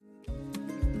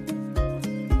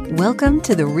Welcome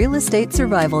to the Real Estate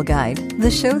Survival Guide, the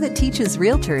show that teaches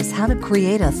realtors how to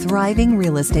create a thriving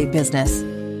real estate business.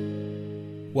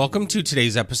 Welcome to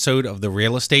today's episode of the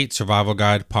Real Estate Survival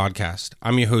Guide podcast.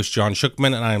 I'm your host, John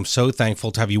Shookman, and I am so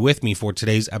thankful to have you with me for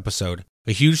today's episode.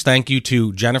 A huge thank you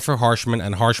to Jennifer Harshman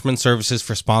and Harshman Services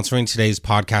for sponsoring today's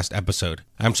podcast episode.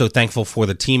 I'm so thankful for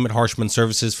the team at Harshman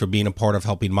Services for being a part of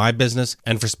helping my business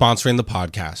and for sponsoring the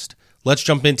podcast. Let's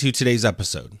jump into today's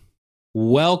episode.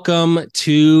 Welcome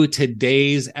to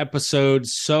today's episode.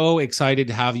 So excited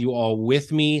to have you all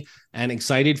with me and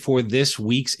excited for this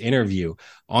week's interview.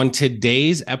 On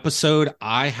today's episode,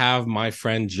 I have my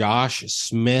friend Josh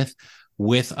Smith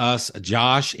with us.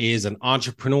 Josh is an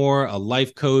entrepreneur, a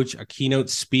life coach, a keynote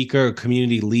speaker, a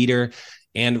community leader,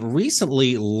 and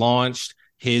recently launched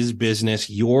his business,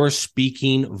 Your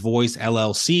Speaking Voice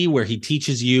LLC, where he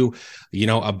teaches you,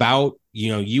 about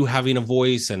you having a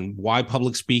voice and why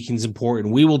public speaking is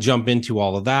important. We will jump into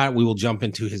all of that. We will jump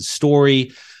into his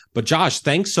story. But Josh,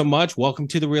 thanks so much. Welcome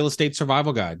to the Real Estate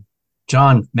Survival Guide.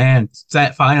 John, man,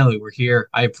 finally we're here.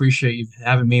 I appreciate you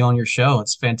having me on your show.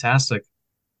 It's fantastic.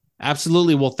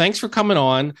 Absolutely. Well, thanks for coming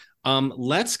on.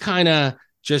 Let's kind of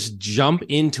just jump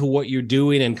into what you're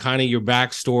doing and kind of your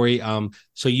backstory.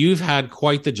 So you've had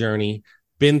quite the journey,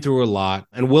 been through a lot,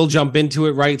 and we'll jump into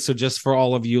it, right? So just for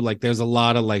all of you, there's a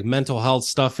lot of mental health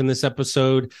stuff in this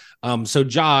episode. So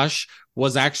Josh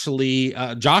was actually,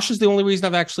 Josh is the only reason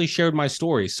I've actually shared my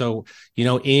story. So,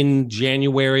 in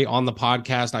January on the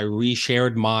podcast, I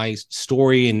reshared my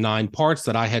story in 9 parts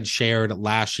that I had shared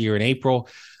last year in April.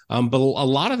 But a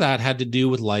lot of that had to do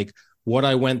with what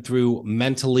I went through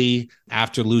mentally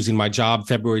after losing my job,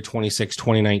 February 26,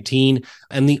 2019.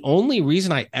 And the only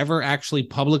reason I ever actually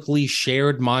publicly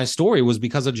shared my story was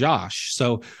because of Josh.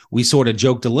 So we sort of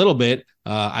joked a little bit.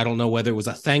 I don't know whether it was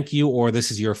a thank you or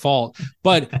this is your fault,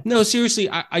 but no, seriously,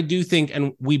 I do think,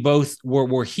 and we both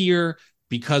we're here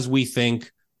because we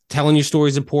think telling your story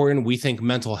is important. We think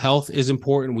mental health is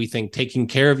important. We think taking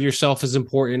care of yourself is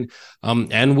important.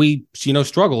 And we,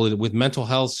 struggle with mental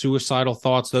health, suicidal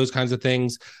thoughts, those kinds of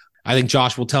things. I think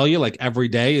Josh will tell you, every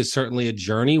day is certainly a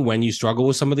journey when you struggle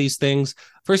with some of these things.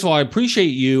 First of all, I appreciate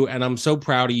you, and I'm so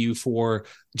proud of you for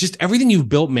just everything you've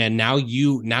built, man. Now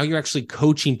you're actually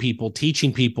coaching people,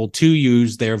 teaching people to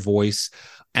use their voice,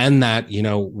 and that,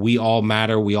 we all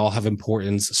matter. We all have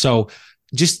importance. So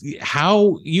just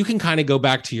how you can kind of go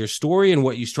back to your story and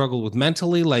what you struggled with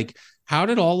mentally, how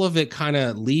did all of it kind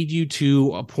of lead you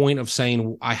to a point of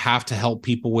saying, I have to help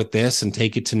people with this and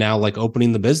take it to now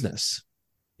opening the business?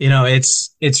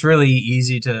 It's really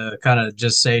easy to kind of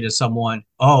just say to someone,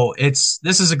 this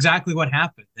is exactly what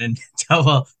happened, and tell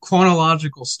a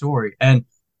chronological story. And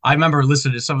I remember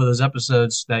listening to some of those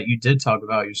episodes that you did talk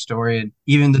about your story. And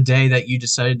even the day that you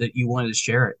decided that you wanted to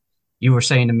share it, you were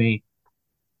saying to me,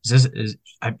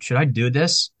 should I do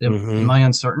this? Am I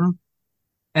uncertain?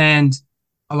 And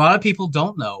a lot of people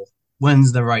don't know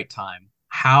when's the right time,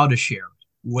 how to share it,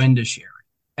 when to share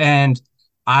it. And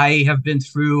I have been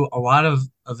through a lot of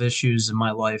issues in my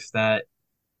life that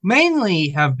mainly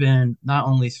have been not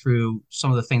only through some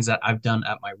of the things that I've done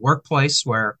at my workplace,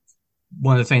 where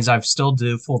one of the things I still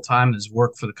do full time is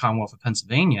work for the Commonwealth of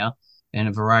Pennsylvania and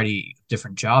a variety of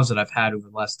different jobs that I've had over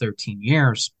the last 13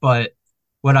 years. But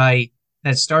what I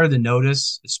had started to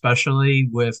notice, especially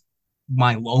with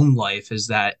my own life, is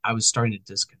that I was starting to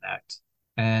disconnect.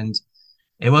 And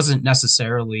it wasn't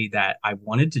necessarily that I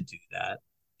wanted to do that.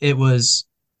 It was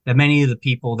that many of the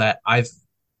people that I've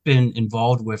been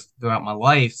involved with throughout my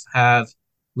life have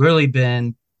really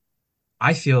been,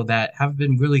 I feel that have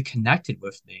been really connected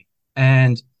with me.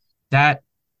 And that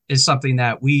is something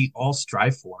that we all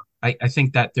strive for. I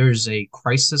think that there's a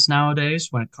crisis nowadays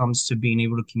when it comes to being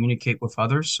able to communicate with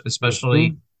others,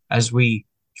 especially as we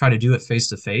try to do it face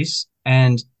to face.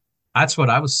 And that's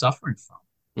what I was suffering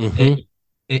from.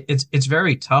 It's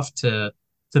very tough to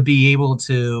be able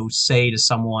to say to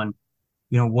someone,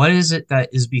 what is it that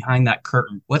is behind that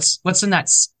curtain? What's in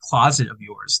that closet of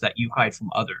yours that you hide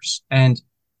from others? And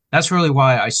that's really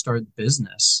why I started the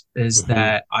business, is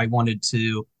that I wanted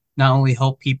to not only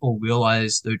help people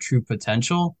realize their true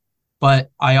potential,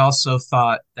 but I also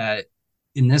thought that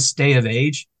in this day of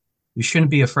age, we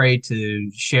shouldn't be afraid to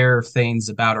share things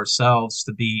about ourselves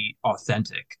to be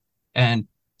authentic. And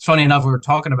it's funny enough, we were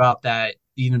talking about that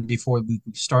even before we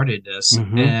started this,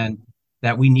 and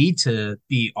that we need to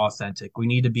be authentic. We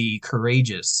need to be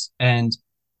courageous. And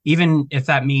even if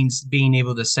that means being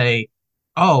able to say,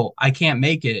 I can't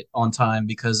make it on time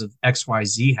because of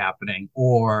XYZ happening,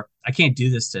 or I can't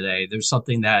do this today. There's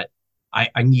something that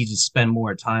I need to spend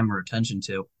more time or attention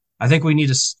to. I think we need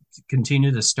to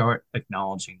continue to start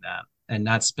acknowledging that. And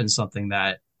that's been something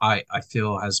that I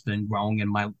feel has been growing in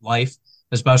my life,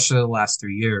 especially the last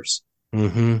 3 years.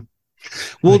 Mm-hmm.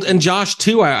 Well, and Josh,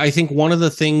 too, I think one of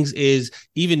the things is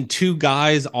even two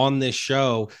guys on this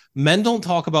show, men don't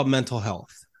talk about mental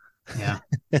health. Yeah.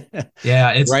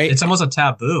 Yeah, Right? it's almost a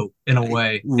taboo in a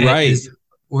way. It Right. is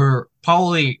we're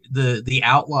probably the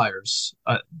outliers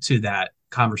to that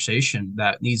conversation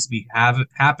that needs to be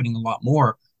happening a lot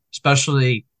more,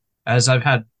 especially as I've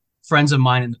had friends of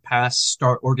mine in the past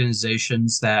start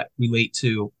organizations that relate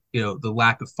to, the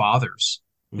lack of fathers,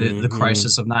 the Mm-hmm.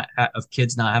 crisis of not of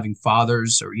kids not having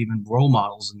fathers or even role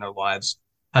models in their lives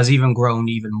has even grown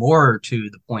even more to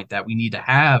the point that we need to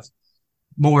have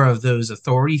more of those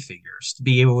authority figures to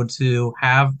be able to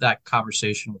have that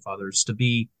conversation with others, to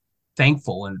be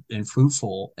thankful and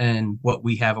fruitful in what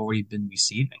we have already been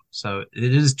receiving. So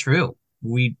it is true.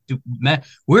 We're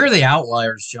the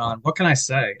outliers, John. What can I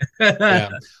say? Yeah.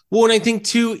 Well, and I think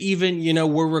too, even,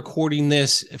 we're recording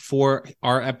this for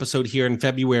our episode here in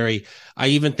February. I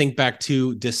even think back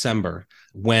to December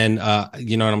when,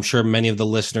 and I'm sure many of the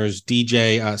listeners,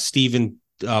 DJ Stephen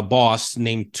Boss,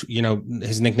 named,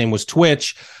 his nickname was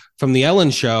Twitch from the Ellen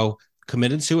Show,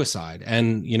 committed suicide.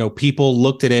 And, people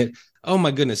looked at it. Oh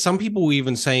my goodness. Some people were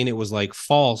even saying it was like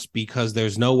false because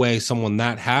there's no way someone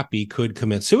that happy could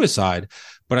commit suicide.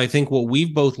 But I think what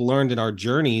we've both learned in our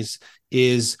journeys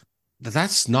is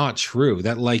that's not true.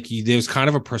 That like there's kind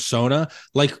of a persona.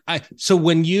 So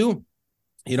when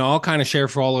I'll kind of share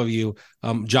for all of you.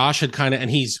 Josh had kind of,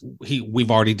 and we've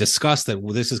already discussed that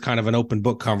this is kind of an open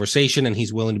book conversation and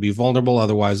he's willing to be vulnerable.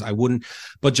 Otherwise I wouldn't,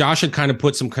 but Josh had kind of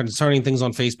put some concerning things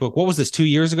on Facebook. What was this, 2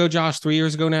 years ago, Josh? 3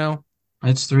 years ago now?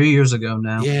 It's 3 years ago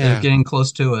now. They're Yeah. getting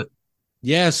close to it.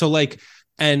 Yeah. So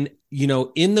in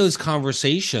those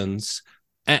conversations,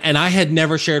 and I had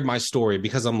never shared my story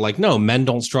because I'm like, no, men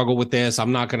don't struggle with this.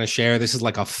 I'm not going to share. This is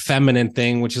like a feminine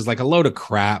thing, which is like a load of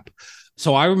crap.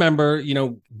 So I remember,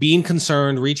 being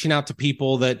concerned, reaching out to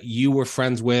people that you were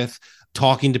friends with,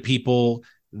 talking to people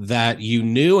that you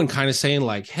knew and kind of saying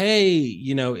like, hey,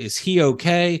 is he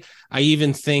okay? I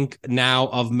even think now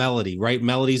of Melody, right?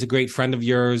 Melody's a great friend of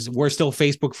yours. We're still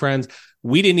Facebook friends.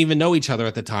 We didn't even know each other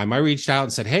at the time. I reached out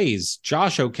and said, hey, is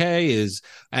Josh okay?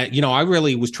 I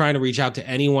really was trying to reach out to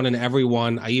anyone and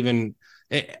everyone.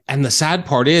 And the sad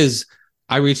part is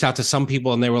I reached out to some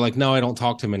people and they were like, no, I don't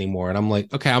talk to him anymore. And I'm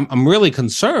like, okay, I'm really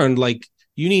concerned. Like,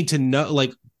 you need to know,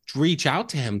 like, reach out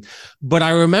to him. But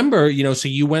I remember, so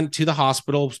you went to the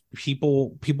hospital,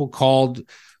 people called,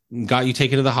 got you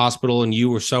taken to the hospital, and you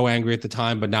were so angry at the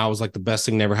time, but now it was like the best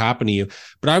thing that ever happened to you.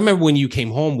 But I remember when you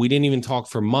came home, we didn't even talk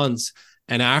for months.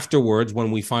 And afterwards,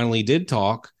 when we finally did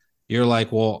talk, you're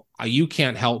like, well, you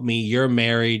can't help me. You're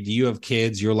married. You have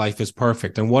kids. Your life is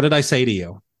perfect. And what did I say to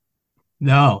you?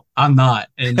 No, I'm not.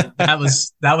 And that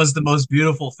was the most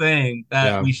beautiful thing that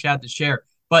Yeah. we had to share.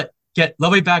 But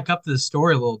let me back up to the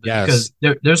story a little bit Yes.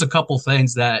 because there's a couple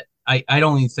things that I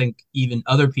don't even think even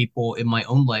other people in my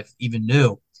own life even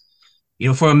knew.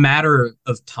 For a matter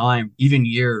of time, even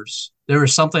years, there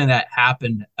was something that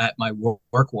happened at my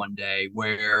work one day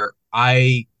where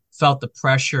I felt the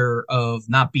pressure of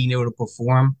not being able to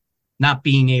perform, not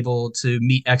being able to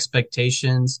meet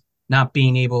expectations, not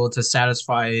being able to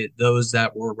satisfy those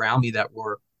that were around me that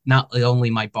were not only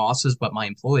my bosses, but my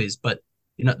employees. But,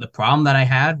 the problem that I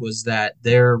had was that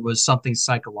there was something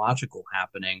psychological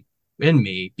happening in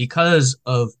me because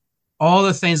of all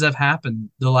the things that have happened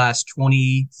the last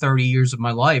 20, 30 years of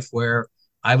my life where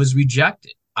I was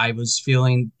rejected. I was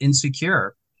feeling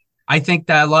insecure. I think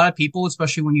that a lot of people,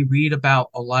 especially when you read about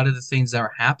a lot of the things that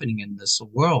are happening in this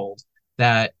world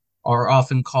that are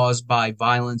often caused by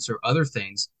violence or other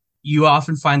things, you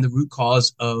often find the root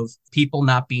cause of people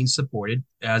not being supported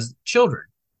as children.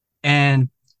 And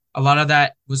a lot of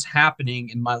that was happening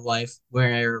in my life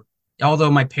where,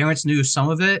 although my parents knew some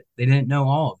of it, they didn't know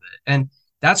all of it. And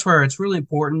that's where it's really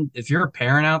important. If you're a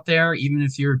parent out there, even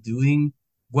if you're doing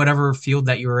whatever field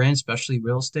that you're in, especially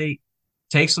real estate,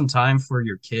 take some time for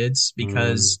your kids Mm.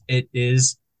 because it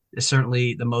is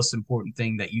certainly the most important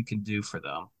thing that you can do for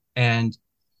them. And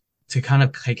to kind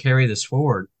of carry this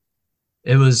forward,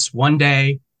 it was one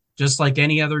day, just like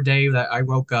any other day that I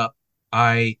woke up,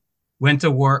 I went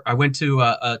to work. I went to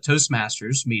a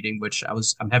Toastmasters meeting, which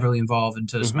I'm heavily involved in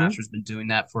Mm-hmm. Toastmasters, been doing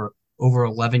that for over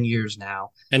 11 years now.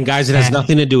 And guys, it has And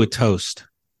nothing to do with toast.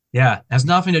 yeah, it has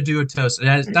nothing to do with toast.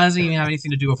 Doesn't even have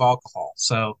anything to do with alcohol.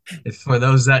 So, if for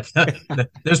those that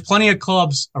there's plenty of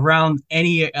clubs around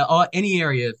any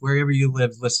area wherever you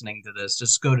live, listening to this,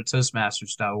 just go to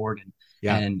Toastmasters.org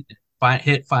Yeah. and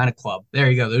find a club.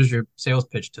 There you go. There's your sales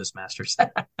pitch, Toastmasters.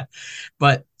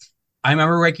 But I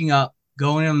remember waking up,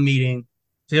 going to a meeting,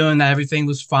 feeling that everything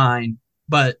was fine,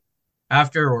 But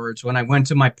afterwards, when I went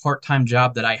to my part-time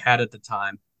job that I had at the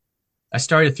time, I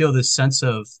started to feel this sense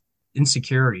of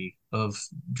insecurity, of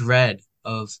dread,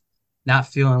 of not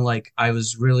feeling like I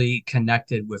was really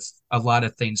connected with a lot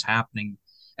of things happening.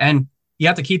 And you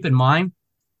have to keep in mind,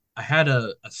 I had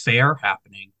a affair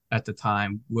happening at the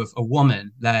time with a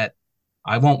woman that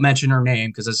I won't mention her name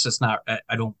because it's just not,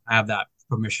 I don't have that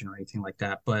permission or anything like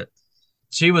that. But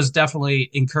she was definitely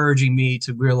encouraging me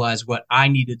to realize what I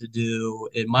needed to do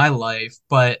in my life.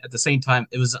 But at the same time,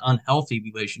 it was an unhealthy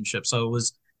relationship. So it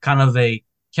was kind of a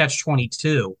catch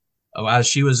 22. As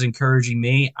she was encouraging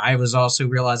me, I was also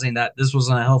realizing that this was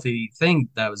an unhealthy thing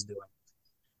that I was doing.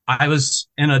 I was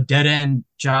in a dead end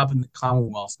job in the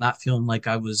Commonwealth, not feeling like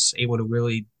I was able to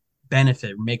really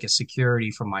benefit or make a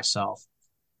security for myself.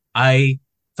 I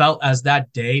felt as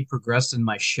that day progressed in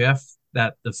my shift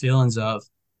that the feelings of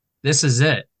this is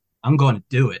it, I'm going to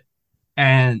do it.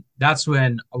 And that's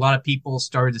when a lot of people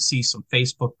started to see some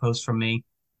Facebook posts from me.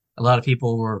 A lot of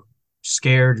people were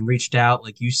scared and reached out.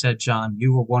 Like you said, John,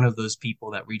 you were one of those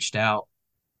people that reached out.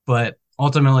 But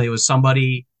ultimately, it was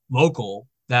somebody local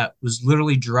that was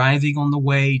literally driving on the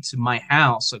way to my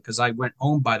house because I went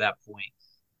home by that point.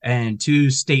 And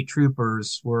two state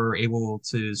troopers were able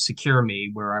to secure me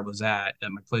where I was at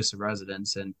my place of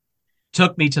residence and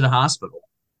took me to the hospital.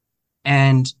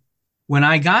 And when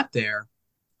I got there,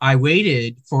 I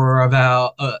waited for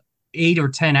about 8 or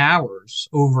 10 hours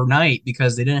overnight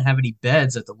because they didn't have any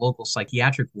beds at the local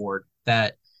psychiatric ward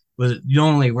that was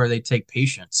normally where they take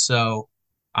patients. So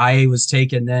I was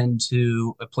taken then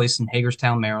to a place in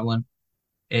Hagerstown, Maryland.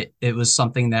 It was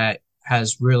something that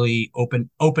has really opened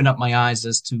up my eyes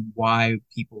as to why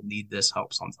people need this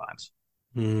help sometimes.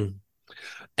 Mm.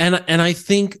 And I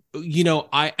think,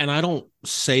 I don't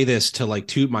say this to like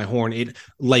toot my horn. It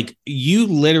like you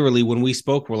literally, when we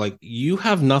spoke, were like, you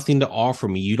have nothing to offer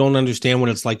me. You don't understand what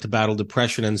it's like to battle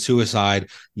depression and suicide.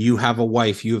 You have a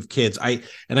wife, you have kids. I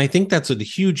think that's a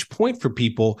huge point for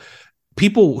people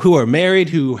who are married,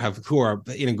 who are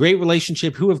in a great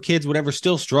relationship, who have kids, whatever,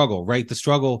 still struggle, right? The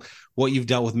struggle, what you've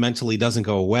dealt with mentally doesn't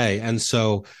go away. And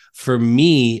so for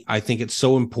me, I think it's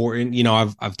so important.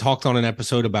 I've talked on an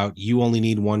episode about you only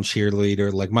need one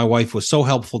cheerleader. Like my wife was so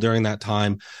helpful during that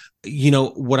time.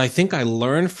 What I think I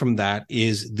learned from that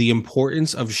is the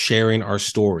importance of sharing our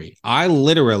story. I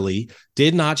literally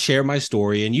did not share my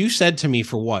story. And you said to me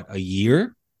for what, a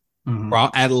year? Mm-hmm.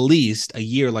 At least a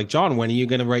year, like, John, when are you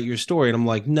going to write your story? And I'm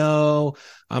like, no,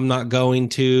 I'm not going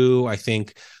to, I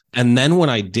think. And then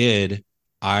when I did,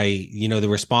 the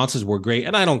responses were great.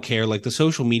 And I don't care. Like the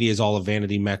social media is all a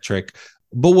vanity metric.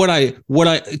 But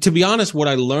to be honest, what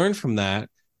I learned from that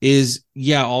is,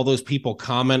 yeah, all those people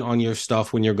comment on your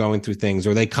stuff when you're going through things,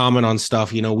 or they comment on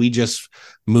stuff, we just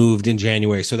moved in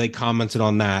January. So they commented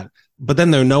on that, but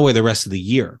then they're nowhere the rest of the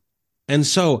year. And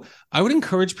so I would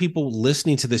encourage people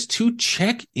listening to this to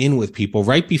check in with people.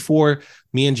 Right before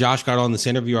me and Josh got on this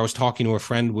interview, I was talking to a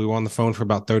friend. We were on the phone for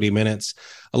about 30 minutes.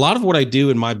 A lot of what I do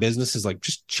in my business is like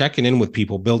just checking in with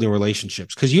people, building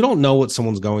relationships, because you don't know what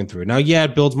someone's going through. Now, yeah,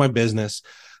 it builds my business,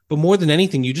 but more than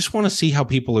anything, you just want to see how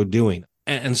people are doing.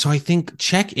 And so I think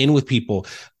check in with people.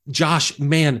 Josh,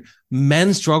 man,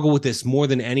 men struggle with this more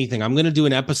than anything. I'm going to do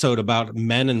an episode about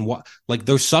men and what, like,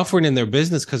 they're suffering in their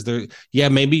business because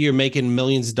maybe you're making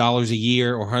millions of dollars a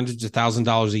year or hundreds of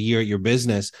 $1,000s a year at your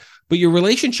business, but your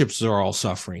relationships are all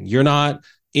suffering. You're not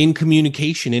in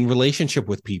communication, in relationship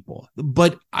with people.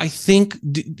 But I think,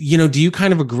 do you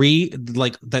kind of agree,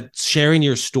 like, that sharing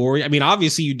your story? I mean,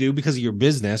 obviously you do because of your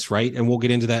business, right? And we'll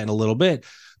get into that in a little bit.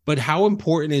 But how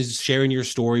important is sharing your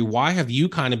story? Why have you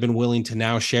kind of been willing to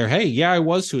now share, hey, yeah, I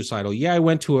was suicidal. Yeah, I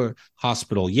went to a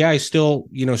hospital. Yeah, I still,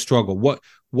 struggle.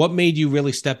 What made you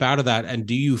really step out of that? And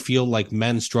do you feel like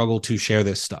men struggle to share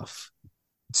this stuff?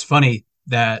 It's funny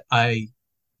that I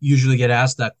usually get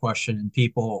asked that question, and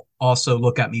people also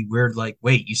look at me weird, like,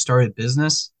 wait, you started a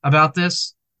business about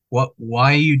this?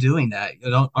 Why are you doing that?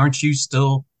 Aren't you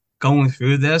still going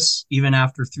through this even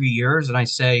after 3 years? And I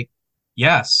say,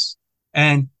 yes.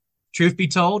 And truth be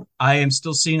told, I am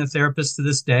still seeing a therapist to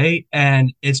this day,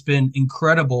 and it's been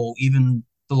incredible, even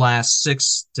the last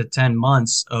 6 to 10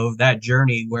 months of that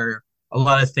journey, where a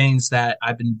lot of things that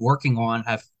I've been working on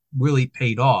have really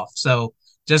paid off. So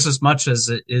just as much as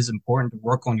it is important to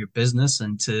work on your business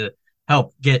and to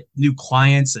help get new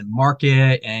clients and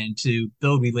market and to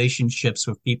build relationships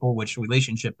with people, which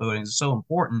relationship building is so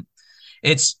important,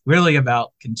 it's really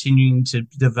about continuing to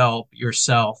develop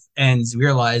yourself and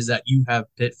realize that you have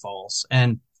pitfalls.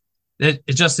 And it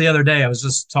just the other day, I was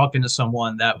just talking to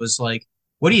someone that was like,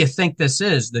 what do you think this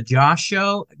is, the Josh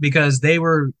Show? Because they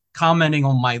were commenting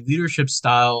on my leadership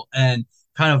style and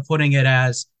kind of putting it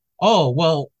as, oh,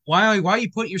 well, why are you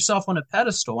putting yourself on a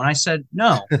pedestal? And I said,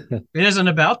 no, it isn't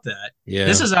about that. Yeah.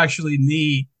 This is actually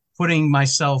me putting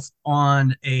myself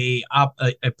on a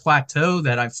plateau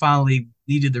that I finally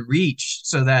needed to reach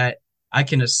so that I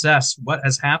can assess what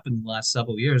has happened in the last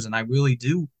several years. And I really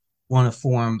do want to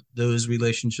form those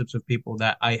relationships with people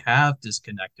that I have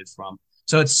disconnected from.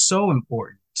 So it's so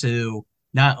important to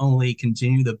not only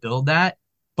continue to build that,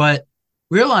 but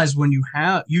realize when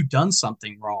you've done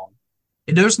something wrong.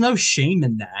 There's no shame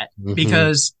in that,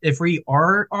 because if we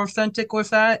are authentic with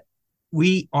that,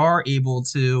 we are able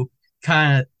to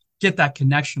kind of get that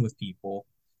connection with people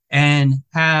and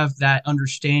have that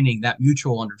understanding, that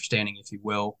mutual understanding, if you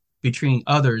will, between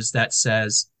others that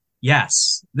says,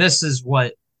 yes, this is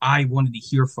what I wanted to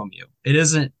hear from you. It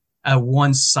isn't a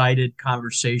one-sided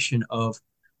conversation of,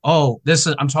 oh,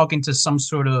 I'm talking to some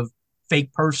sort of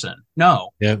fake person. No,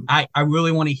 Yeah. I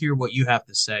really want to hear what you have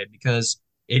to say, because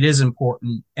it is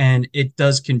important and it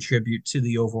does contribute to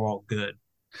the overall good.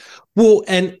 Well,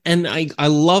 and I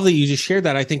love that you just shared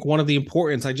that. I think one of the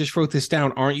importance, I just wrote this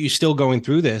down. Aren't you still going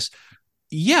through this?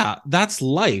 Yeah, that's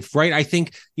life, right? I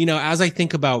think, as I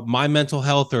think about my mental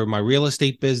health or my real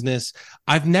estate business,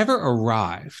 I've never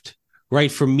arrived,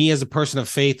 right? For me as a person of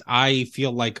faith, I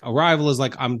feel like arrival is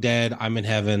like, I'm dead, I'm in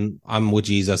heaven, I'm with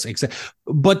Jesus, etc.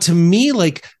 But to me,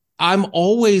 like, I'm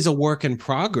always a work in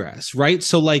progress, right?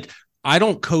 So like, I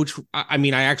don't coach. I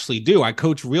mean, I actually do. I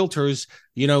coach realtors,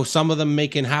 some of them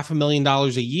making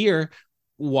 $500,000 a year.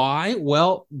 Why?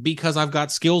 Well, because I've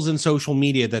got skills in social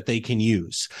media that they can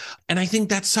use. And I think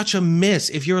that's such a miss.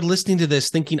 If you're listening to this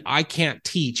thinking, I can't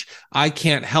teach, I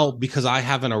can't help because I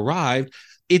haven't arrived,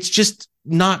 it's just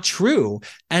not true.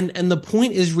 And the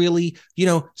point is really,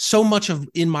 so much of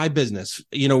in my business,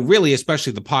 really,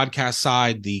 especially the podcast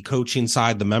side, the coaching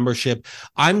side, the membership,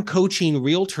 I'm coaching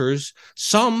realtors,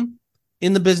 some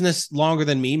in the business longer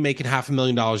than me, making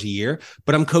 $500,000 a year,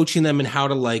 but I'm coaching them in how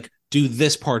to do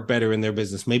this part better in their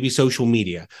business, maybe social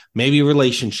media, maybe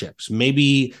relationships,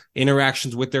 maybe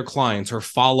interactions with their clients or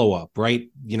follow-up, right?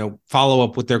 Follow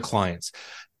up with their clients.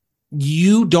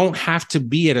 You don't have to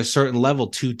be at a certain level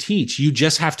to teach. You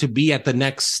just have to be at the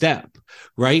next step,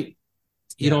 right?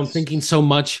 Yes. I'm thinking so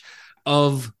much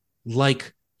of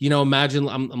imagine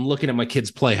I'm looking at my kid's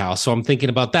playhouse. So I'm thinking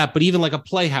about that, but even like a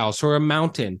playhouse or a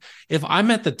mountain, if I'm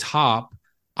at the top,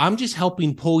 I'm just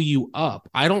helping pull you up.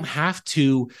 I don't have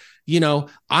to,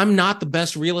 I'm not the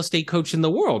best real estate coach in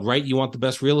the world, right? You want the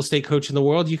best real estate coach in the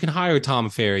world? You can hire Tom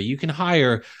Ferry. You can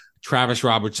hire Travis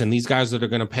Robertson, these guys that are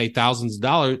going to pay thousands of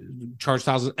dollars, charge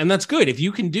thousands. And that's good. If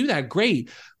you can do that,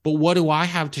 great. But what do I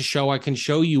have to show? I can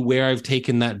show you where I've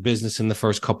taken that business in the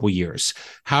first couple of years,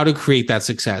 how to create that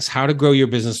success, how to grow your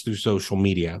business through social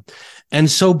media. And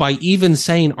so by even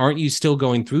saying, aren't you still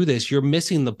going through this? You're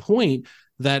missing the point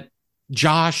that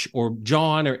Josh or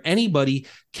John or anybody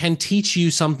can teach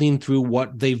you something through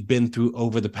what they've been through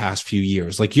over the past few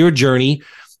years. Like your journey,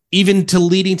 even to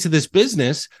leading to this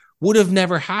business, would have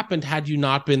never happened had you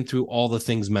not been through all the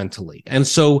things mentally. And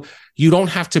so you don't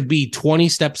have to be 20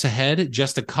 steps ahead,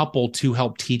 just a couple to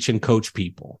help teach and coach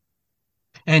people.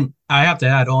 And I have to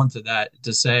add on to that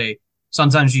to say,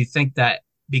 sometimes you think that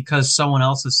because someone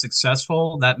else is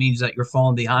successful, that means that you're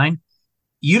falling behind.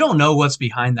 You don't know what's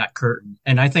behind that curtain.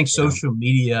 And I think social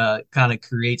media kind of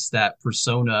creates that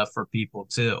persona for people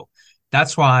too.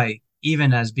 That's why,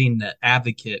 even as being the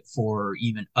advocate for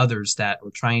even others that are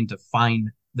trying to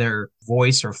find their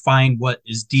voice or find what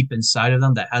is deep inside of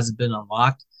them that hasn't been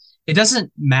unlocked, it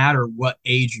doesn't matter what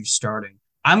age you're starting.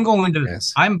 I'm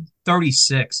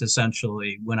 36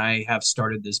 essentially when I have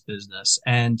started this business,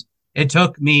 and it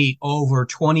took me over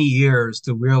 20 years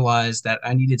to realize that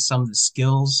I needed some of the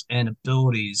skills and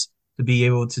abilities to be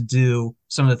able to do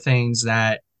some of the things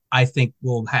that I think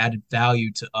will add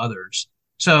value to others.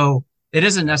 So it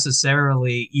isn't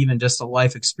necessarily even just a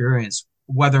life experience,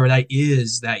 whether that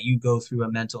is that you go through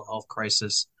a mental health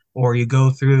crisis or you go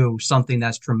through something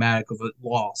that's traumatic of a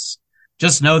loss.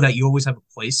 Just know that you always have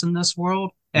a place in this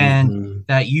world and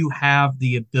that you have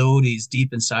the abilities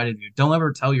deep inside of you. Don't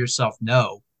ever tell yourself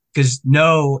no, because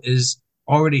no is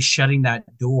already shutting that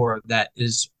door that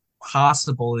is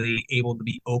possibly able to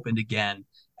be opened again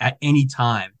at any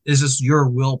time. It's just your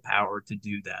willpower to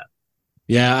do that.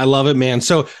 Yeah, I love it, man.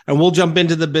 So, and we'll jump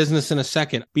into the business in a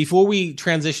second. Before we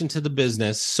transition to the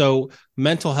business, so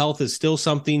mental health is still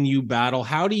something you battle.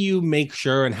 How do you make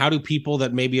sure, and how do people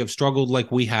that maybe have struggled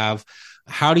like we have,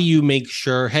 how do you make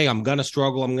sure, hey, I'm going to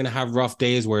struggle, I'm going to have rough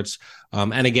days where it's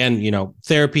and again,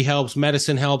 therapy helps,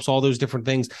 medicine helps, all those different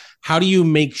things. How do you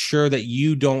make sure that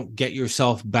you don't get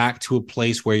yourself back to a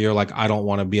place where you're like, I don't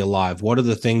want to be alive? What are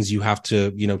the things you have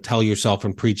to, tell yourself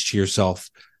and preach to yourself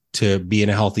to be in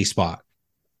a healthy spot?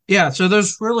 Yeah, so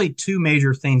there's really two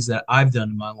major things that I've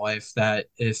done in my life that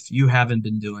if you haven't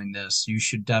been doing this, you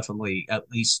should definitely at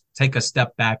least take a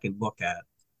step back and look at.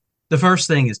 The first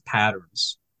thing is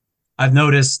patterns. I've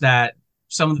noticed that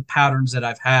some of the patterns that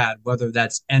I've had, whether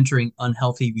that's entering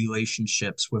unhealthy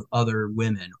relationships with other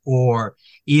women or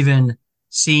even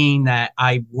seeing that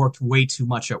I worked way too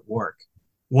much at work,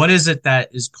 what is it that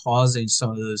is causing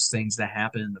some of those things to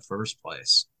happen in the first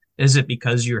place? Is it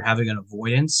because you're having an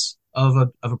avoidance of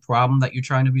a problem that you're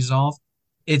trying to resolve?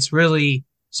 It's really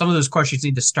some of those questions you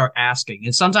need to start asking.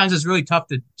 And sometimes it's really tough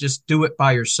to just do it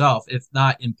by yourself, if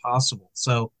not impossible.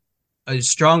 So I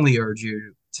strongly urge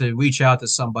you to reach out to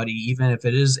somebody, even if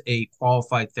it is a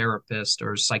qualified therapist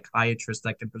or a psychiatrist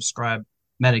that can prescribe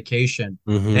medication.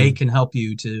 Mm-hmm. They can help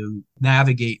you to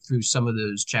navigate through some of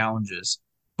those challenges.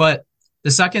 But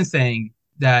the second thing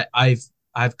that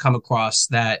I've come across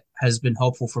that has been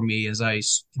helpful for me as I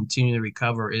continue to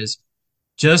recover is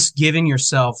just giving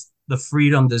yourself the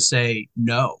freedom to say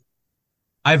no.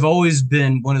 I've always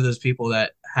been one of those people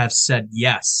that have said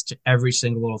yes to every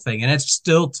single little thing. And it's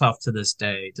still tough to this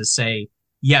day to say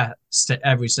yes to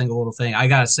every single little thing. I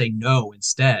got to say no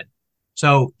instead.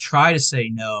 So try to say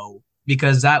no,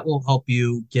 because that will help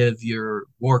you give your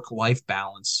work-life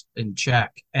balance in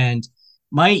check and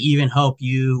might even help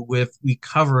you with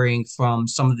recovering from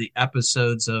some of the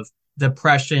episodes of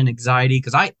depression, anxiety,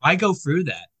 because I go through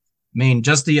that. I mean,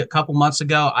 just a couple months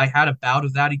ago, I had a bout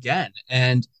of that again.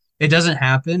 And it doesn't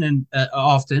happen and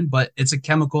often, but it's a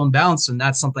chemical imbalance, and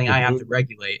that's something I have to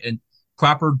regulate. And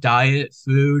proper diet,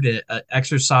 food,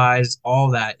 exercise,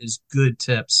 all that is good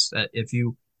tips if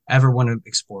you ever want to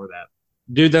explore that.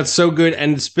 Dude, that's so good.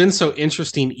 And it's been so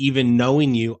interesting even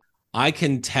knowing you. I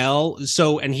can tell.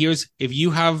 So, and here's, if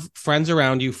you have friends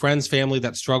around you, friends, family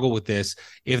that struggle with this,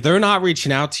 if they're not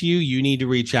reaching out to you, you need to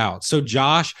reach out. So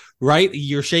Josh, right,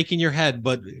 you're shaking your head,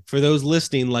 but for those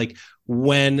listening, like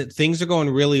when things are going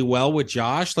really well with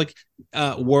Josh, like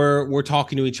we're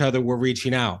talking to each other, we're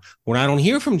reaching out. When I don't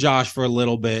hear from Josh for a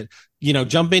little bit,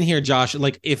 jump in here, Josh.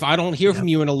 Like if I don't hear from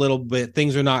you in a little bit,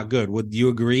 things are not good. Would you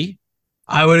agree?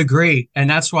 I would agree. And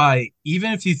that's why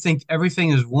even if you think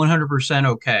everything is 100%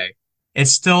 okay,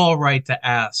 it's still all right to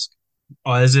ask,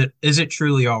 is it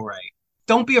truly all right?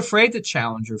 Don't be afraid to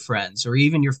challenge your friends or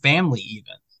even your family,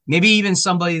 even. Maybe even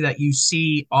somebody that you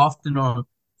see often on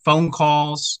phone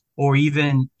calls or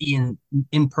even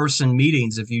in-person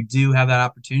meetings if you do have that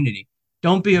opportunity.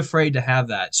 Don't be afraid to have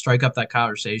that, strike up that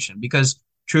conversation, because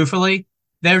truthfully,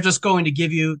 they're just going to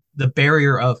give you the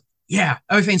barrier of, yeah,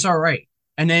 everything's all right.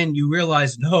 And then you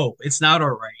realize, no, it's not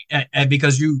all right. And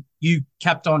because you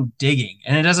kept on digging.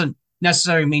 And it doesn't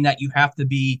necessarily mean that you have to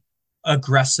be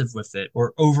aggressive with it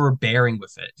or overbearing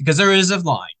with it, because there is a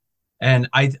line. And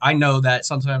I know that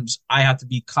sometimes I have to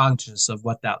be conscious of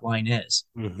what that line is.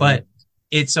 Mm-hmm. But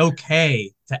it's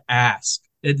okay to ask.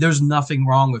 There's nothing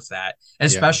wrong with that,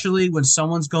 especially when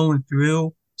someone's going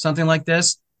through something like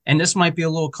this. And this might be a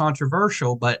little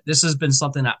controversial, but this has been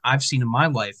something that I've seen in my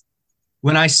life.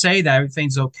 When I say that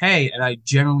everything's okay, and I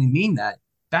generally mean that,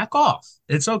 back off.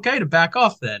 It's okay to back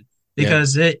off then,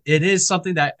 because it is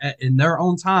something that in their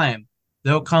own time,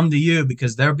 they'll come to you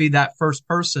because there'll be that first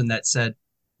person that said,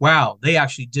 wow, they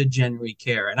actually did genuinely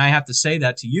care. And I have to say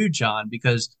that to you, John,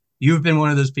 because you've been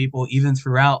one of those people, even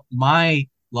throughout my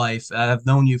life, I've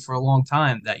known you for a long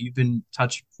time, that you've been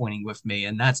touch pointing with me.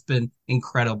 And that's been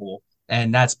incredible.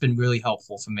 And that's been really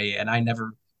helpful for me. And I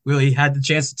never really had the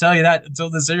chance to tell you that until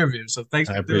this interview. So thanks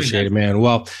for doing that. I appreciate it, man.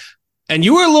 Well, and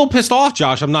you were a little pissed off,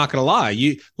 Josh. I'm not going to lie.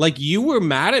 You were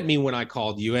mad at me when I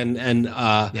called you,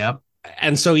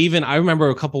 and so even I remember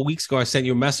a couple of weeks ago, I sent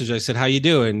you a message. I said, "How you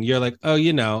doing?" You're like, "Oh,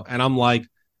 and I'm like,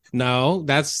 "No,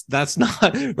 that's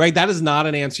not right. That is not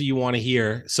an answer you want to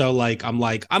hear." So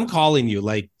I'm calling you.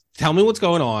 Like, tell me what's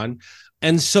going on.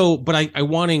 And so, but I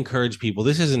want to encourage people.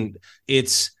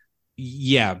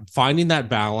 Finding that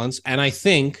balance. And I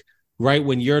think, right,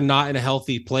 when you're not in a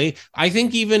healthy play, I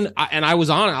think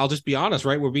I'll just be honest,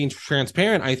 right? We're being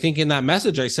transparent. I think in that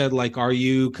message, I said, like, are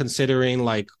you considering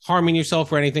like harming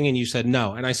yourself or anything? And you said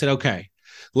no. And I said, okay.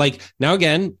 Like, now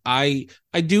again, I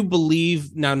do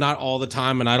believe, now not all the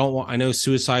time, and I know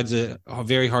suicide's a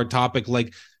very hard topic.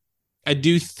 Like, I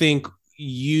do think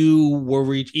you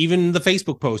were even the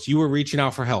Facebook post, you were reaching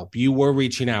out for help. You were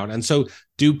reaching out. And so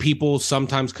do people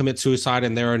sometimes commit suicide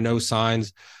and there are no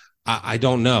signs? I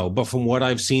don't know, but from what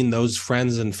I've seen, those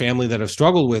friends and family that have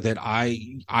struggled with it,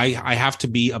 I have to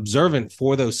be observant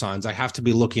for those signs. I have to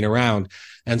be looking around.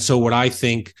 And so what I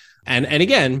think, and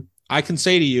again, I can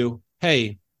say to you,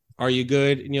 hey, are you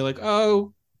good? And you're like,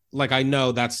 oh, like, I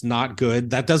know that's not good.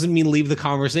 That doesn't mean leave the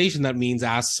conversation. That means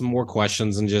ask some more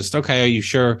questions and just, okay, are you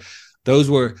sure? Those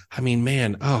were, I mean,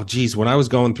 man, oh geez, when I was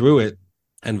going through it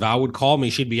and Val would call me,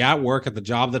 she'd be at work at the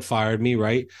job that fired me,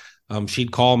 right?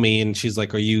 She'd call me and she's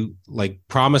like, are you, like,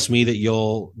 promise me that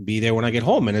you'll be there when I get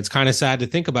home? And it's kind of sad to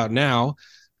think about now,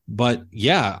 but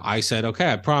yeah, I said,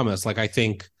 okay, I promise. Like, I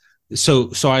think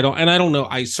so I don't know.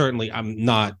 I'm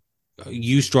not,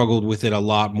 you struggled with it a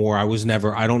lot more. I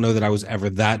don't know that I was ever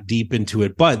that deep into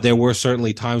it, but there were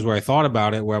certainly times where I thought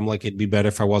about it where I'm like, it'd be better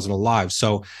if I wasn't alive.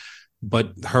 So,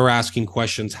 but her asking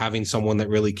questions, having someone that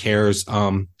really cares,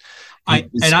 I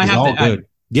have to add,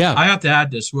 yeah. I have to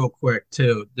add this real quick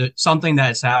too. Something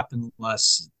that's happened in the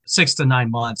last 6 to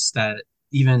 9 months that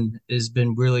even has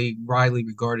been really widely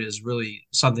regarded as really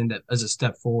something that as a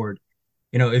step forward.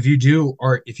 If you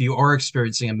are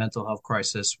experiencing a mental health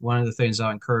crisis, one of the things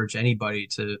I encourage anybody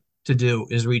to do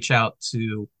is reach out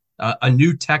to a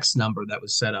new text number that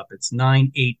was set up. It's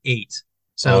 988.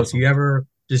 So Awesome. if you ever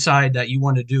decide that you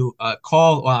want to do a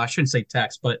call, well, I shouldn't say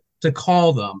text, but to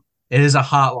call them, it is a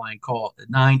hotline call,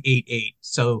 988.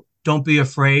 So don't be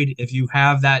afraid if you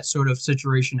have that sort of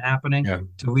situation happening Yeah.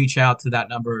 to reach out to that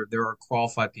number. There are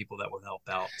qualified people that will help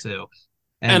out too.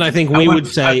 And I think we would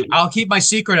say, I'll keep my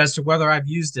secret as to whether I've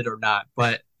used it or not,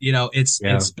 but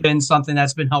it's been something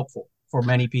that's been helpful for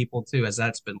many people too, as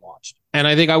that's been launched. and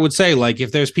I think I would say, like,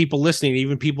 if there's people listening,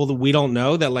 even people that we don't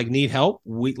know that like need help,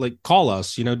 we like call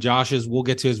us. We'll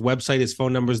get to his website, his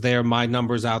phone number's there, my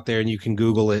number's out there, and you can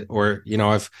Google it, or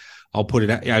I've put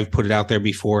it out there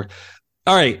before.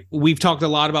 All right, we've talked a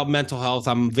lot about mental health.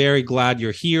 I'm very glad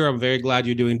you're here. I'm very glad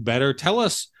you're doing better. Tell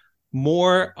us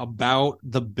more about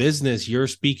the business, Your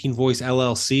Speaking Voice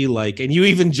LLC. Like, and you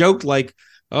even joked like,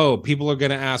 oh, people are going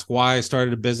to ask why I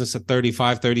started a business at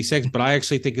 35, 36, but I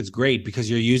actually think it's great because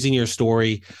you're using your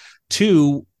story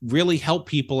to really help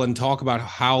people and talk about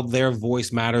how their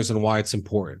voice matters and why it's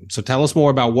important. So tell us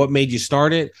more about what made you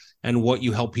start it and what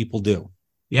you help people do.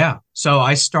 Yeah. So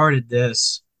I started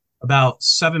this about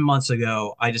 7 months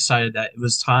ago. I decided that it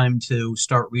was time to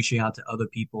start reaching out to other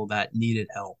people that needed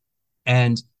help.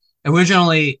 And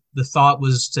originally, the thought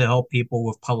was to help people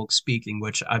with public speaking,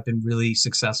 which I've been really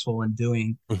successful in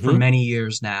doing for many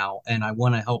years now. And I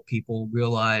want to help people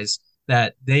realize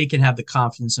that they can have the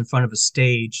confidence in front of a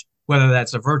stage, whether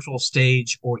that's a virtual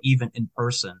stage or even in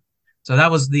person. So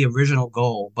that was the original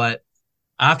goal. But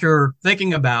after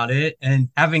thinking about it and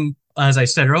having, as I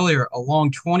said earlier, a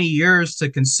long 20 years to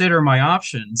consider my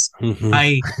options,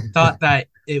 I thought that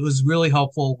it was really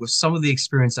helpful with some of the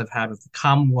experience I've had with the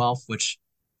Commonwealth, which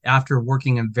after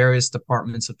working in various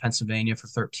departments of Pennsylvania for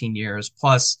 13 years,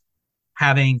 plus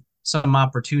having some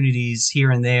opportunities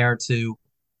here and there to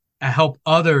help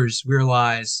others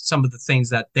realize some of the things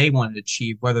that they want to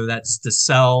achieve, whether that's to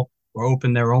sell or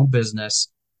open their own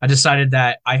business. I decided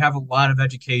that I have a lot of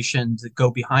education to go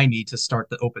behind me to start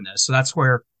the openness. So that's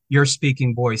where Your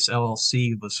Speaking Voice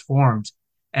LLC was formed.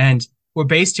 And we're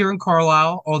based here in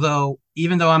Carlisle, although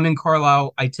even though I'm in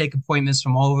Carlisle, I take appointments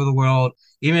from all over the world.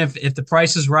 Even if the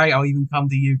price is right, I'll even come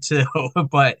to you too.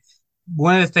 But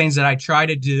one of the things that I try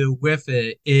to do with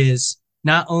it is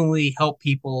not only help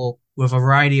people with a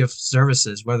variety of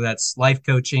services, whether that's life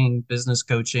coaching, business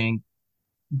coaching,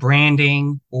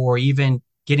 branding, or even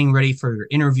getting ready for your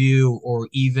interview or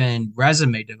even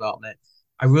resume development.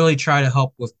 I really try to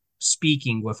help with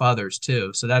speaking with others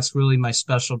too. So that's really my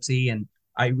specialty, and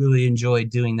I really enjoy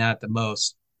doing that the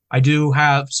most. I do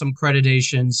have some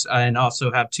accreditations and also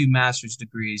have 2 master's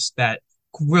degrees that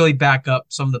really back up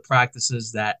some of the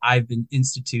practices that I've been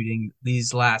instituting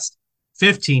these last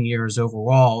 15 years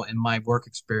overall in my work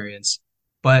experience.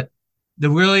 But the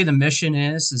mission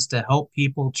is to help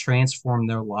people transform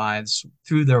their lives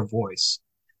through their voice.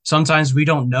 Sometimes we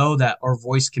don't know that our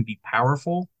voice can be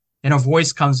powerful, and our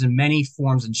voice comes in many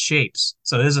forms and shapes.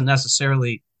 So it isn't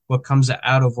necessarily what comes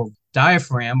out of our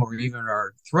diaphragm or even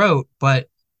our throat, but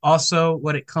also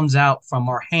what it comes out from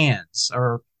our hands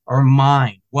or our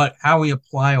mind, how we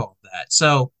apply all of that.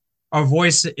 So our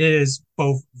voice is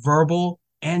both verbal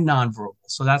and nonverbal.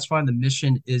 So that's why the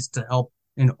mission is to help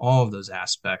in all of those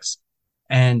aspects.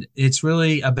 And it's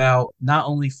really about not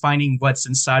only finding what's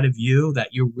inside of you that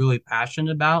you're really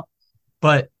passionate about,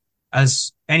 but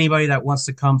as anybody that wants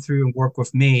to come through and work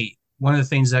with me, one of the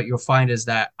things that you'll find is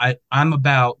that I'm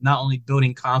about not only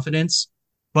building confidence,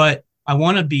 but I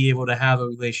want to be able to have a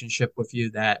relationship with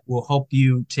you that will help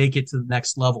you take it to the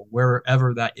next level,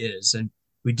 wherever that is. And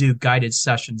we do guided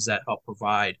sessions that help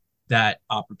provide that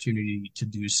opportunity to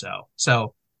do so.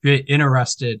 So if you're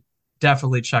interested,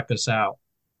 definitely check us out.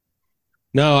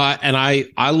 No,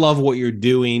 I love what you're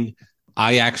doing.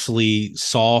 I actually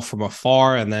saw from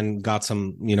afar and then got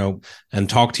some, and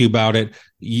talked to you about it.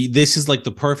 This is like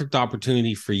the perfect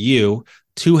opportunity for you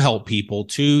to help people,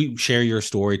 to share your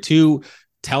story, to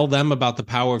tell them about the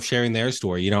power of sharing their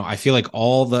story. I feel like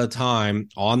all the time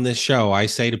on this show, I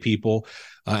say to people,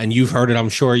 and you've heard it, I'm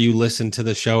sure you listened to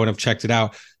the show and have checked it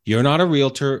out. You're not a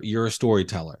realtor, you're a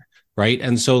storyteller. Right.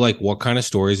 And so, like, what kind of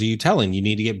stories are you telling? You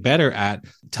need to get better at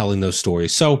telling those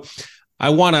stories. So I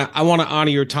want to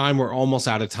honor your time. We're almost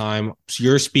out of time. So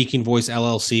your Speaking Voice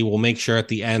LLC, we'll make sure at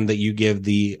the end that you give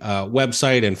the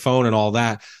website and phone and all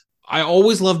that. I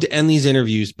always love to end these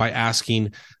interviews by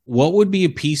asking, what would be a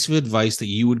piece of advice that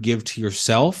you would give to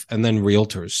yourself and then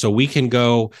realtors? So we can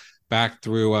go back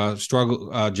through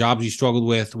jobs you struggled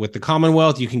with the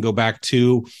Commonwealth. You can go back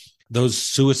to those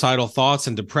suicidal thoughts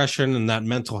and depression and that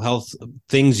mental health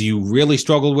things you really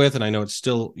struggled with. And I know it's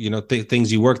still,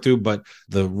 things you work through, but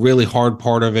the really hard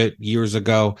part of it years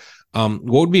ago. What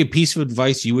would be a piece of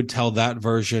advice you would tell that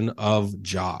version of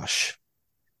Josh?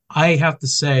 I have to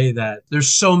say that there's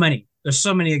so many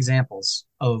examples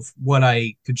of what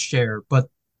I could share, but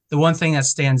the one thing that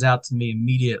stands out to me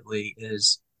immediately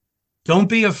is don't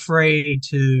be afraid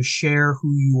to share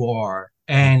who you are,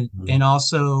 and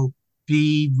also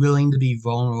be willing to be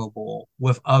vulnerable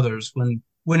with others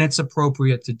when it's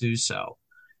appropriate to do so.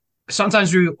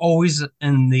 Sometimes we're always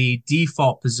in the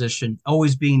default position,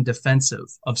 always being defensive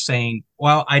of saying,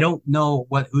 well, I don't know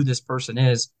who this person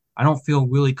is. I don't feel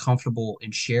really comfortable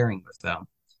in sharing with them.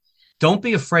 Don't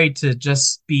be afraid to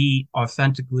just be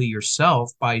authentically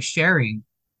yourself by sharing,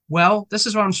 well, this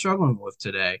is what I'm struggling with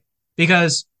today.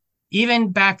 Because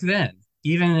even back then,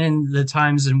 even in the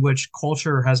times in which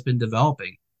culture has been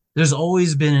developing, there's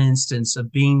always been an instance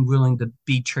of being willing to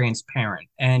be transparent.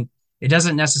 And it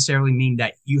doesn't necessarily mean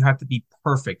that you have to be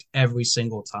perfect every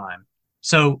single time.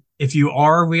 So if you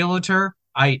are a realtor,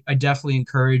 I definitely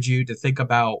encourage you to think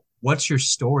about, what's your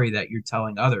story that you're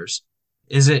telling others?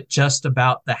 Is it just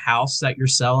about the house that you're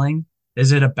selling?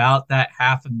 Is it about that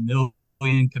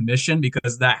 $500,000 commission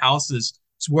because that house is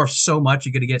worth so much,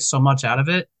 you're going to get so much out of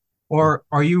it? Or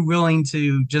are you willing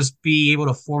to just be able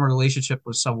to form a relationship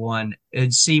with someone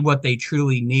and see what they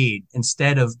truly need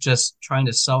instead of just trying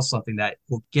to sell something that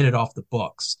will get it off the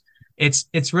books?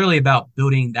 It's really about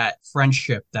building that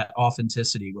friendship, that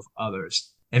authenticity with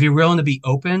others. If you're willing to be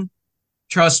open,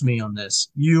 trust me on this,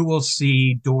 you will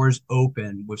see doors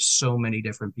open with so many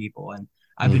different people. And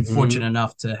I've been fortunate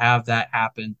enough to have that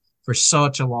happen for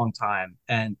such a long time.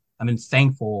 And I've been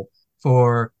thankful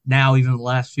for now, even the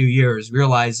last few years,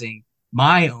 realizing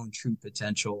my own true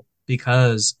potential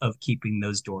because of keeping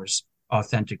those doors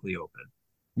authentically open.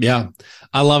 Yeah,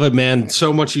 I love it, man.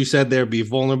 So much you said there. Be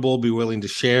vulnerable, be willing to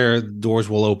share. Doors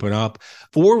will open up.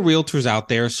 For realtors out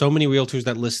there, so many realtors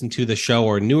that listen to the show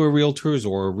are newer realtors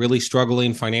or really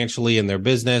struggling financially in their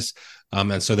business.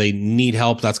 And so they need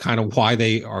help. That's kind of why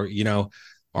they are,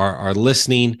 are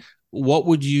listening. What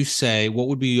would you say? What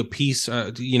would be a piece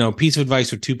of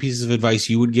advice or two pieces of advice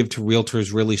you would give to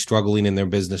realtors really struggling in their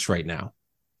business right now?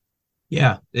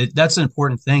 Yeah, that's an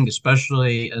important thing,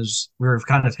 especially as we're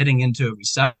kind of hitting into a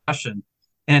recession.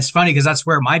 And it's funny because that's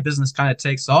where my business kind of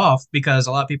takes off, because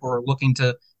a lot of people are looking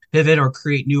to pivot or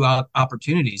create new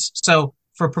opportunities. So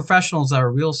for professionals that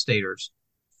are real estaters,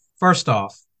 first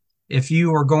off, if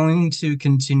you are going to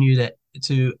continue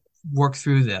to work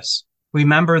through this,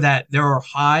 remember that there are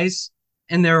highs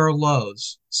and there are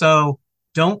lows. So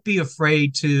don't be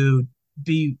afraid to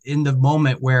be in the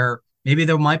moment where maybe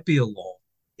there might be a lull.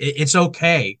 It's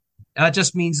okay. That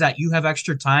just means that you have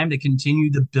extra time to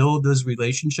continue to build those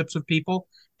relationships with people.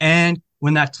 And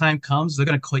when that time comes, they're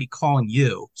going to keep calling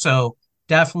you. So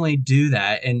definitely do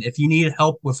that. And if you need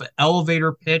help with an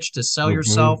elevator pitch to sell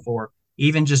yourself, or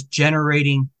even just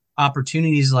generating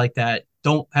opportunities like that,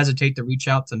 don't hesitate to reach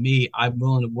out to me. I'm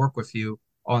willing to work with you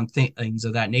on things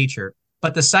of that nature.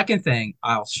 But the second thing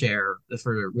I'll share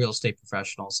for real estate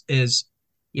professionals is,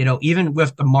 even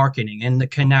with the marketing and the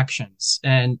connections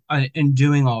and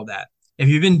doing all that, if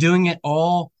you've been doing it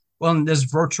all in this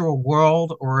virtual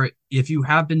world, or if you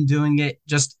have been doing it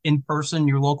just in person in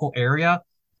your local area,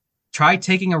 try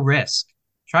taking a risk.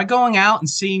 Try going out and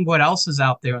seeing what else is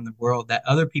out there in the world that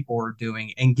other people are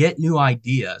doing and get new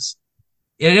ideas.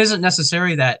 It isn't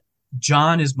necessary that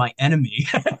John is my enemy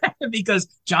because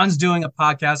John's doing a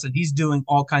podcast and he's doing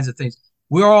all kinds of things.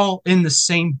 we're all in the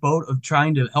same boat of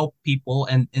trying to help people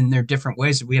and in their different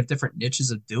ways. We have different niches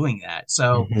of doing that.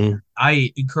 So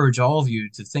I encourage all of you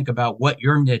to think about what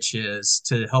your niche is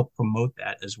to help promote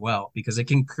that as well, because it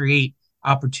can create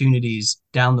opportunities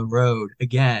down the road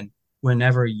again,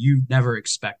 whenever you never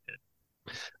expected.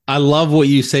 I love what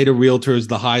you say to realtors,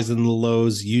 the highs and the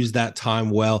lows, use that time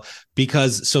well,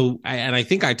 because and I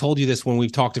think I told you this when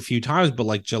we've talked a few times, but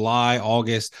like July,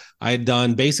 August, I had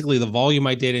done basically the volume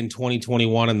I did in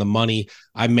 2021 and the money,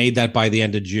 I made that by the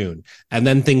end of June. And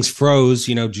then things froze,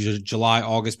 July,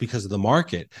 August because of the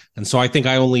market. And so I think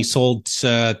I only sold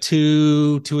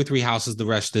two or three houses the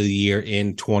rest of the year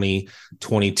in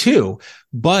 2022.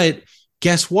 But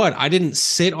guess what? I didn't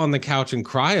sit on the couch and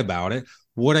cry about it.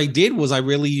 What I did was I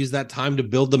really used that time to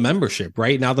build the membership.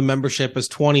 Right now, the membership is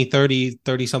 20,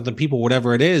 30 something people,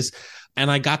 whatever it is. And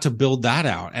I got to build that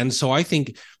out. And so I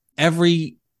think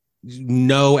everything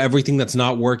that's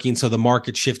not working, so the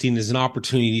market shifting is an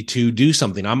opportunity to do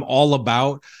something. I'm all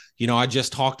about, I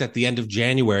just talked at the end of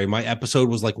January. My episode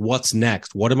was like, what's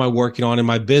next? What am I working on in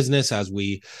my business as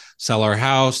we sell our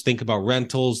house, think about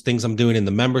rentals, things I'm doing in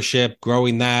the membership,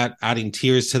 growing that, adding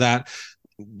tiers to that.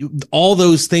 All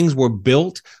those things were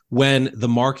built when the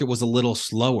market was a little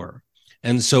slower.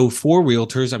 And so for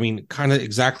realtors, I mean, kind of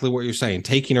exactly what you're saying,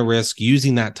 taking a risk,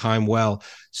 using that time well,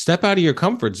 step out of your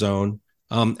comfort zone.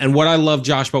 And what I love,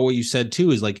 Josh, about what you said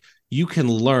too, is like, you can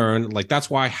learn, like, that's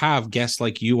why I have guests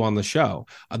like you on the show.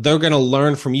 They're going to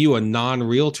learn from you, a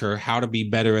non-realtor, how to be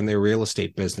better in their real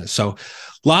estate business. So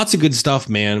lots of good stuff,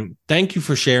 man. Thank you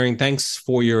for sharing. Thanks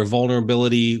for your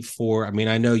vulnerability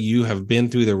I know you have been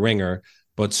through the ringer,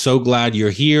 but so glad you're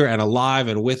here and alive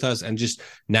and with us, and just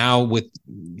now with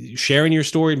sharing your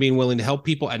story and being willing to help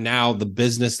people. And now the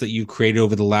business that you created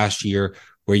over the last year,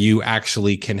 where you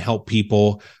actually can help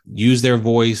people use their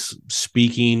voice,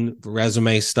 speaking,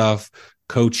 resume stuff,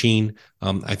 coaching.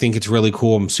 I think it's really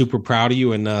cool. I'm super proud of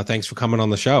you, and thanks for coming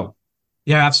on the show.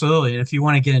 Yeah, absolutely. And if you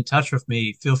want to get in touch with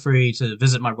me, feel free to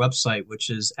visit my website, which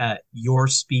is at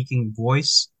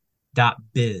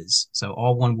yourspeakingvoice.biz. So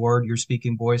all one word,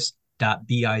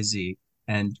 yourspeakingvoice.biz,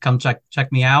 and come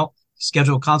check me out.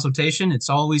 Schedule a consultation. It's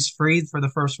always free for the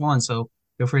first one. So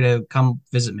feel free to come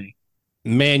visit me.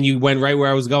 Man, you went right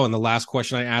where I was going. The last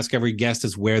question I ask every guest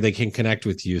is where they can connect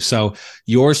with you. So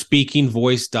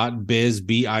yourspeakingvoice.biz,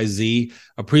 B-I-Z.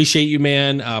 Appreciate you,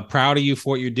 man. Proud of you for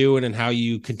what you're doing and how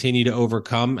you continue to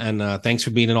overcome. And thanks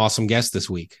for being an awesome guest this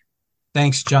week.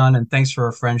 Thanks, John. And thanks for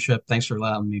our friendship. Thanks for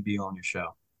allowing me to be on your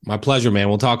show. My pleasure, man.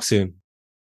 We'll talk soon.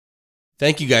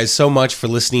 Thank you guys so much for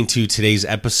listening to today's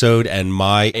episode and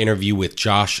my interview with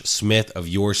Josh Smith of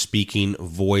Your Speaking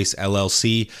Voice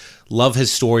LLC. Love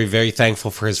his story, very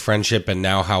thankful for his friendship and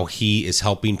now how he is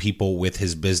helping people with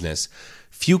his business.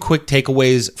 Few quick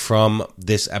takeaways from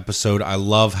this episode. I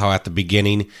love how at the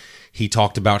beginning he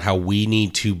talked about how we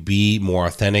need to be more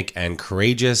authentic and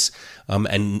courageous.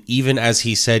 And even as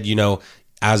he said,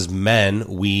 as men,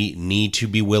 we need to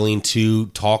be willing to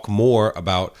talk more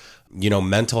about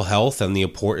mental health and the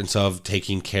importance of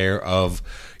taking care of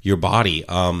your body.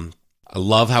 I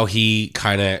love how he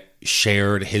kind of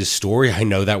shared his story. I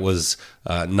know that was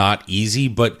not easy,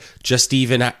 but just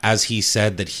even as he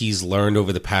said that he's learned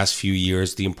over the past few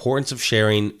years, the importance of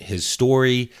sharing his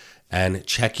story and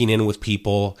checking in with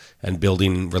people and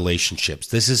building relationships.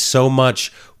 This is so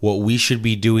much what we should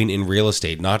be doing in real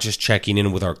estate, not just checking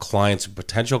in with our clients and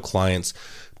potential clients,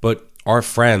 but our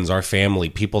friends, our family,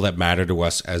 people that matter to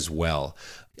us as well.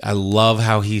 I love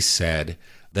how he said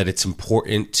that it's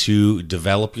important to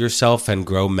develop yourself and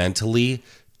grow mentally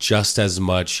just as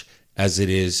much as it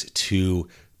is to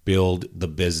build the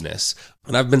business.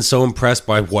 And I've been so impressed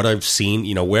by what I've seen,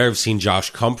 where I've seen Josh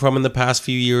come from in the past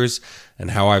few years and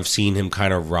how I've seen him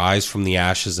kind of rise from the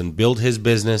ashes and build his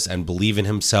business and believe in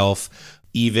himself.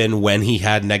 Even when he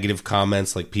had negative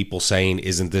comments like people saying,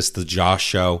 isn't this the Josh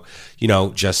show?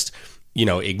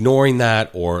 Ignoring that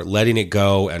or letting it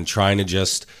go and trying to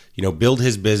just, build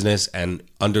his business and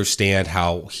understand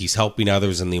how he's helping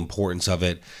others and the importance of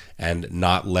it and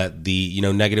not let the,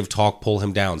 negative talk pull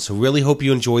him down. So really hope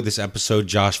you enjoyed this episode,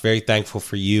 Josh. Very thankful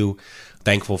for you.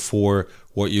 Thankful for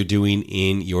what you're doing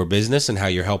in your business and how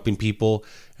you're helping people.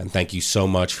 And thank you so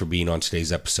much for being on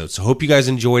today's episode. So hope you guys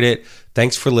enjoyed it.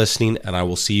 Thanks for listening, and I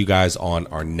will see you guys on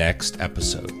our next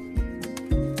episode.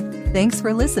 Thanks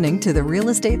for listening to the Real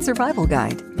Estate Survival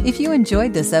Guide. If you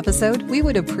enjoyed this episode, we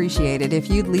would appreciate it if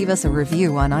you'd leave us a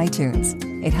review on iTunes.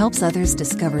 It helps others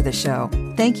discover the show.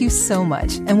 Thank you so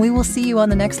much, and we will see you on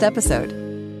the next episode.